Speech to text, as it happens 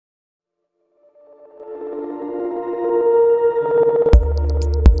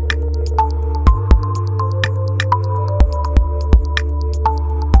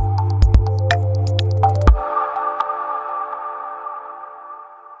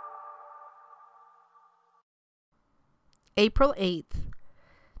April 8th,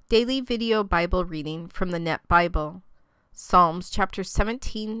 Daily Video Bible Reading from the Net Bible, Psalms chapters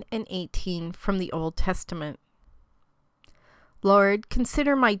 17 and 18 from the Old Testament. Lord,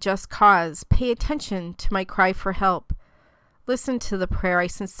 consider my just cause. Pay attention to my cry for help. Listen to the prayer I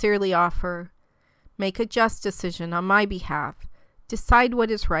sincerely offer. Make a just decision on my behalf. Decide what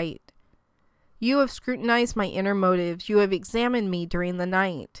is right. You have scrutinized my inner motives. You have examined me during the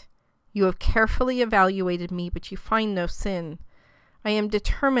night. You have carefully evaluated me, but you find no sin. I am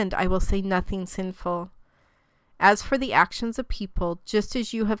determined I will say nothing sinful. As for the actions of people, just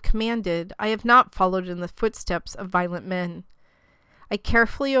as you have commanded, I have not followed in the footsteps of violent men. I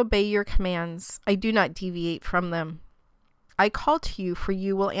carefully obey your commands. I do not deviate from them. I call to you, for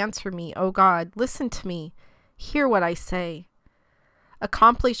you will answer me. O God, listen to me. Hear what I say.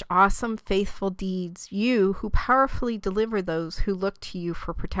 Accomplish awesome, faithful deeds, you who powerfully deliver those who look to you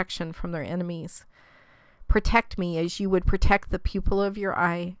for protection from their enemies. Protect me as you would protect the pupil of your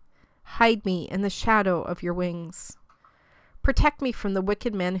eye. Hide me in the shadow of your wings. Protect me from the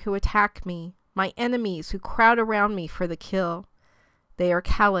wicked men who attack me, my enemies who crowd around me for the kill. They are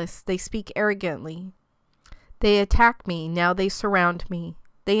callous, they speak arrogantly. They attack me, now they surround me.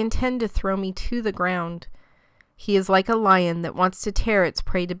 They intend to throw me to the ground. He is like a lion that wants to tear its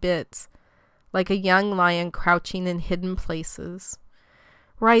prey to bits, like a young lion crouching in hidden places.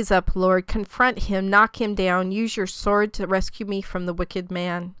 Rise up, Lord, confront him, knock him down, use your sword to rescue me from the wicked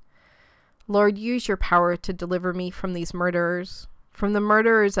man. Lord, use your power to deliver me from these murderers, from the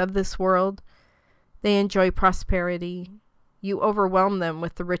murderers of this world. They enjoy prosperity. You overwhelm them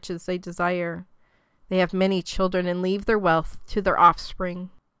with the riches they desire. They have many children and leave their wealth to their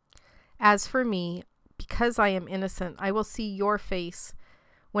offspring. As for me, because I am innocent, I will see your face.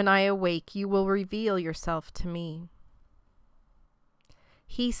 When I awake, you will reveal yourself to me.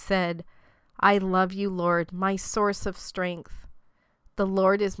 He said, I love you, Lord, my source of strength. The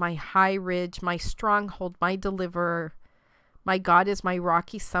Lord is my high ridge, my stronghold, my deliverer. My God is my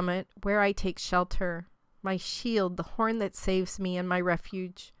rocky summit, where I take shelter, my shield, the horn that saves me, and my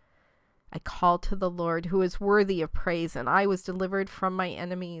refuge. I called to the Lord, who is worthy of praise, and I was delivered from my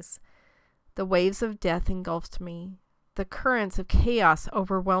enemies. The waves of death engulfed me. The currents of chaos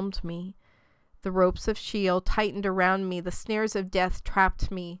overwhelmed me. The ropes of Sheol tightened around me. The snares of death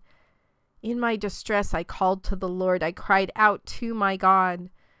trapped me. In my distress I called to the Lord. I cried out to my God.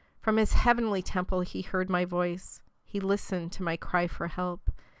 From his heavenly temple he heard my voice. He listened to my cry for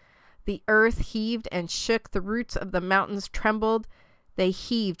help. The earth heaved and shook. The roots of the mountains trembled. They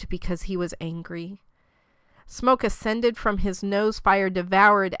heaved because he was angry. Smoke ascended from his nose, fire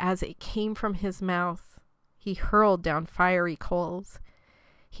devoured as it came from his mouth. He hurled down fiery coals.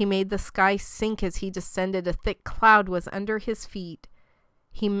 He made the sky sink as he descended. A thick cloud was under his feet.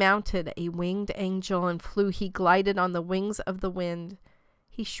 He mounted a winged angel and flew. He glided on the wings of the wind.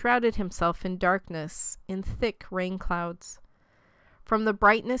 He shrouded himself in darkness, in thick rain clouds. From the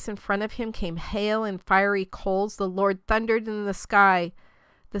brightness in front of him came hail and fiery coals. The Lord thundered in the sky.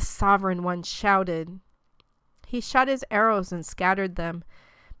 The Sovereign One shouted. He shot his arrows and scattered them,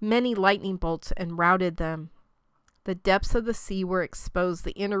 many lightning bolts and routed them. The depths of the sea were exposed.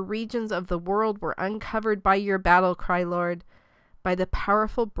 The inner regions of the world were uncovered by your battle cry, Lord, by the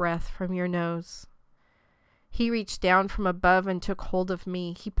powerful breath from your nose. He reached down from above and took hold of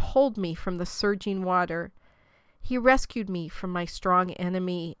me. He pulled me from the surging water. He rescued me from my strong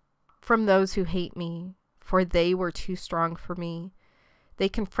enemy, from those who hate me, for they were too strong for me. They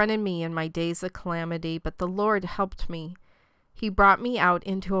confronted me in my days of calamity, but the Lord helped me. He brought me out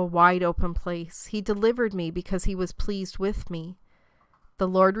into a wide open place. He delivered me because he was pleased with me. The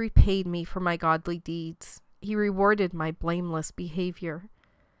Lord repaid me for my godly deeds. He rewarded my blameless behavior.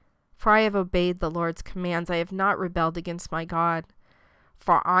 For I have obeyed the Lord's commands. I have not rebelled against my God.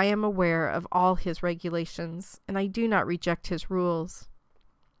 For I am aware of all his regulations, and I do not reject his rules.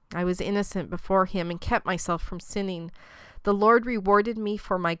 I was innocent before him and kept myself from sinning. The Lord rewarded me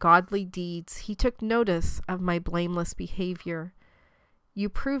for my godly deeds. He took notice of my blameless behavior. You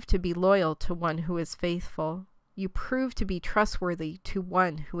prove to be loyal to one who is faithful. You prove to be trustworthy to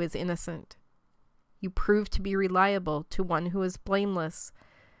one who is innocent. You prove to be reliable to one who is blameless,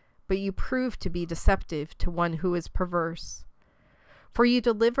 but you prove to be deceptive to one who is perverse. For you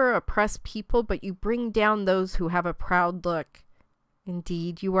deliver oppressed people, but you bring down those who have a proud look.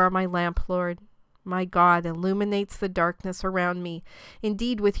 Indeed, you are my lamp, Lord. My God illuminates the darkness around me.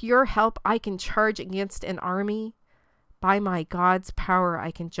 Indeed, with your help, I can charge against an army. By my God's power,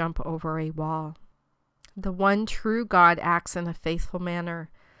 I can jump over a wall. The one true God acts in a faithful manner.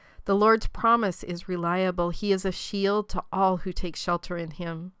 The Lord's promise is reliable. He is a shield to all who take shelter in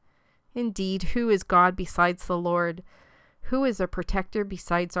him. Indeed, who is God besides the Lord? Who is a protector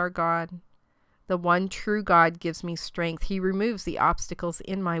besides our God? The one true God gives me strength. He removes the obstacles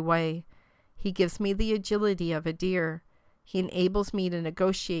in my way. He gives me the agility of a deer. He enables me to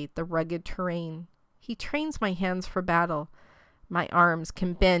negotiate the rugged terrain. He trains my hands for battle. My arms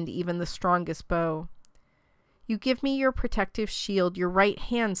can bend even the strongest bow. You give me your protective shield. Your right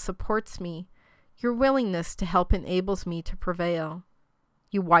hand supports me. Your willingness to help enables me to prevail.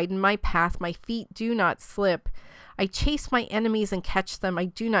 You widen my path. My feet do not slip. I chase my enemies and catch them. I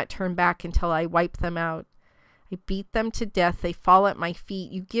do not turn back until I wipe them out. I beat them to death. They fall at my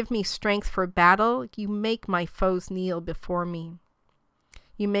feet. You give me strength for battle. You make my foes kneel before me.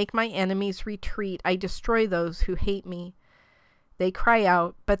 You make my enemies retreat. I destroy those who hate me. They cry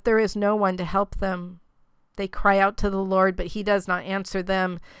out, but there is no one to help them. They cry out to the Lord, but he does not answer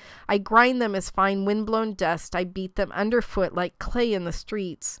them. I grind them as fine windblown dust. I beat them underfoot like clay in the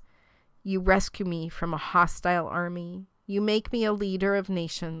streets. You rescue me from a hostile army. You make me a leader of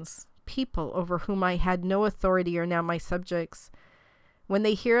nations. People over whom I had no authority are now my subjects. When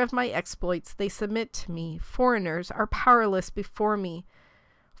they hear of my exploits, they submit to me. Foreigners are powerless before me.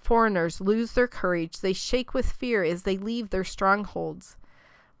 Foreigners lose their courage. They shake with fear as they leave their strongholds.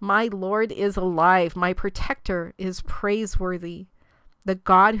 My Lord is alive. My protector is praiseworthy. The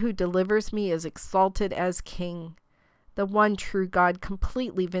God who delivers me is exalted as king. The one true God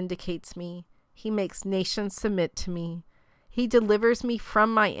completely vindicates me. He makes nations submit to me. He delivers me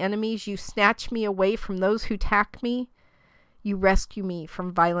from my enemies. You snatch me away from those who attack me. You rescue me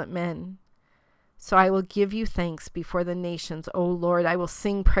from violent men. So I will give you thanks before the nations, O Lord. I will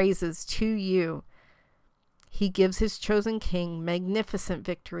sing praises to you. He gives his chosen king magnificent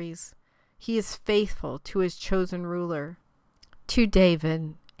victories. He is faithful to his chosen ruler, to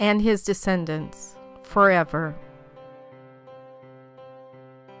David and his descendants forever.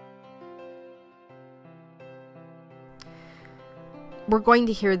 We're going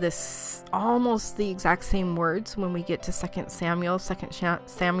to hear this almost the exact same words when we get to 2 Samuel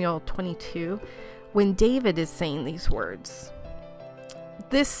 22, when David is saying these words.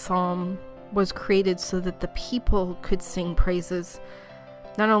 This psalm was created so that the people could sing praises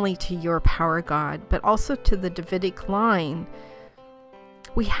not only to your power, God, but also to the Davidic line.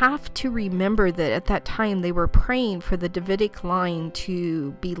 We have to remember that at that time they were praying for the Davidic line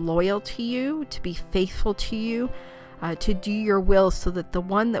to be loyal to you, to be faithful to you, to do your will, so that the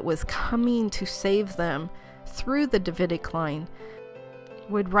one that was coming to save them through the Davidic line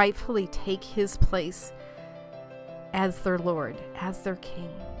would rightfully take his place as their Lord, as their king.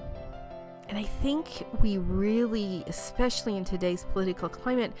 And I think we really, especially in today's political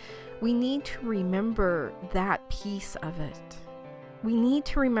climate, we need to remember that piece of it. We need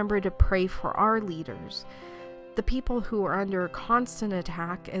to remember to pray for our leaders, the people who are under constant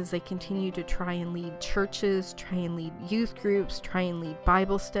attack as they continue to try and lead churches, try and lead youth groups, try and lead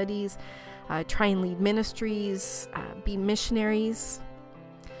Bible studies, try and lead ministries, be missionaries.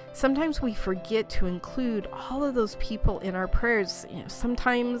 Sometimes we forget to include all of those people in our prayers.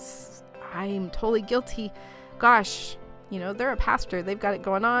 Sometimes I'm totally guilty. Gosh, they're a pastor. They've got it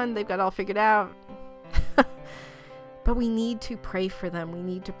going on. They've got it all figured out. But we need to pray for them. We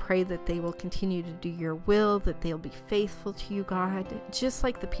need to pray that they will continue to do your will, that they'll be faithful to you, God. Just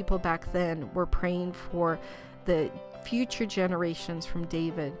like the people back then were praying for the future generations from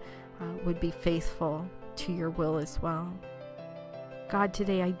David would be faithful to your will as well. God,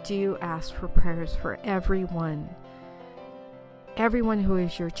 today I do ask for prayers for everyone who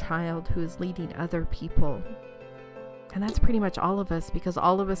is your child, who is leading other people. And that's pretty much all of us, because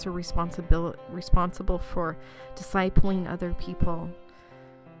all of us are responsible for discipling other people.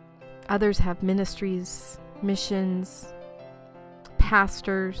 Others have ministries, missions,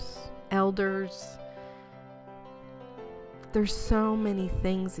 pastors, elders. There's so many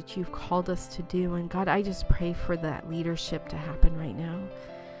things that you've called us to do. And God, I just pray for that leadership to happen right now.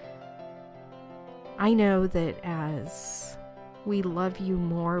 I know that as we love you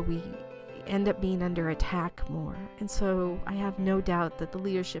more, we end up being under attack more. And so I have no doubt that the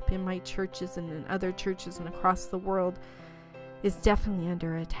leadership in my churches and in other churches and across the world is definitely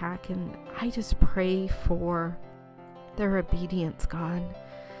under attack. And I just pray for their obedience, God,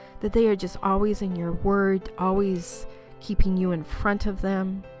 that they are just always in your word, always keeping you in front of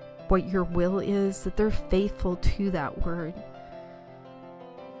them, what your will is, that they're faithful to that word.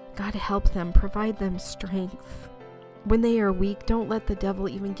 God, help them, provide them strength. When they are weak, don't let the devil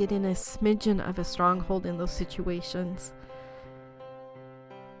even get in a smidgen of a stronghold in those situations.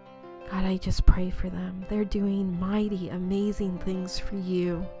 God, I just pray for them. They're doing mighty, amazing things for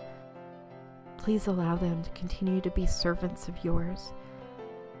you. Please allow them to continue to be servants of yours,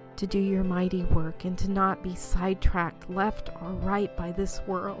 to do your mighty work and to not be sidetracked left or right by this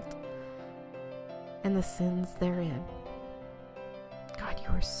world and the sins therein. God, you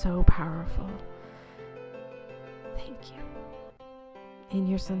are so powerful. Thank you. In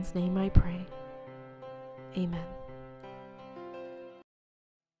your Son's name I pray. Amen.